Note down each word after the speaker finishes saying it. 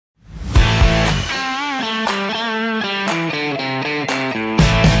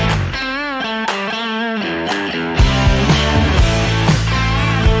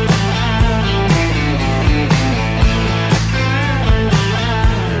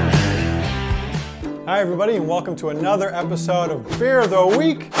Hi everybody, and welcome to another episode of Beer of the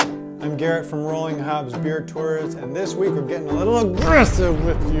Week. I'm Garrett from Rolling Hops Beer Tours, and this week we're getting a little aggressive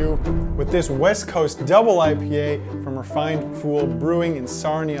with you with this West Coast Double IPA from Refined Fool Brewing in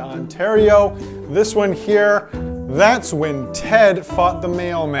Sarnia, Ontario. This one here, that's when Ted fought the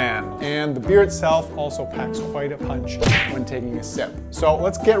mailman. And the beer itself also packs quite a punch when taking a sip. So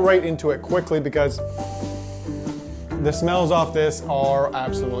let's get right into it quickly because the smells off this are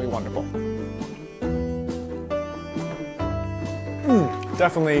absolutely wonderful.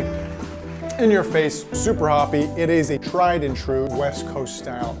 Definitely in your face, super hoppy. It is a tried and true West Coast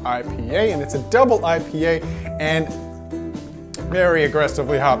style IPA, and it's a double IPA and very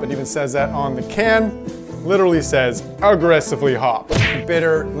aggressively hop. It even says that on the can. Literally says aggressively hop.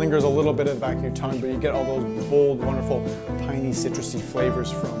 Bitter, lingers a little bit at the back of your tongue, but you get all those bold, wonderful, piney, citrusy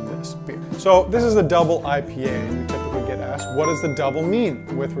flavors from this beer. So this is a double IPA, and you typically get asked, what does the double mean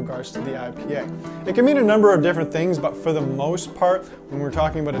with regards to the IPA? It can mean a number of different things, but for the most part, when we're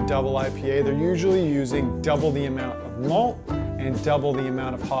talking about a double IPA, they're usually using double the amount of malt and double the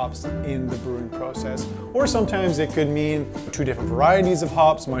amount of hops in the brewing process. Or sometimes it could mean two different varieties of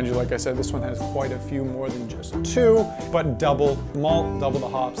hops. Mind you, like I said, this one has quite a few more than just two, but double malt, double the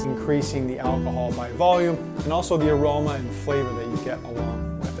hops, increasing the alcohol by volume, and also the aroma and flavor that you get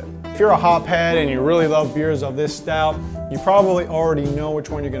along with it. If you're a hop head and you really love beers of this style, you probably already know which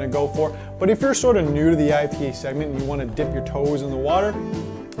one you're gonna go for. But if you're sort of new to the IPA segment and you wanna dip your toes in the water,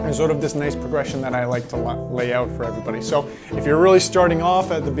 there's sort of this nice progression that I like to lay out for everybody. So if you're really starting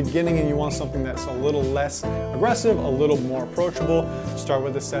off at the beginning and you want something that's a little less aggressive, a little more approachable, start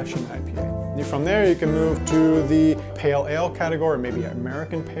with a session IPA. And from there you can move to the pale ale category, maybe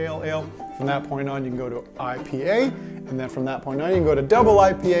American pale ale. From that point on you can go to IPA, and then from that point on you can go to double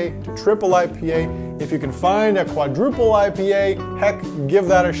IPA, to triple IPA. If you can find a quadruple IPA, heck, give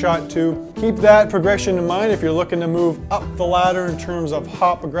that a shot too. Keep that progression in mind if you're looking to move up the ladder in terms of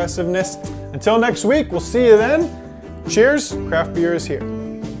hop aggressiveness. Until next week, we'll see you then. Cheers, craft beer is here.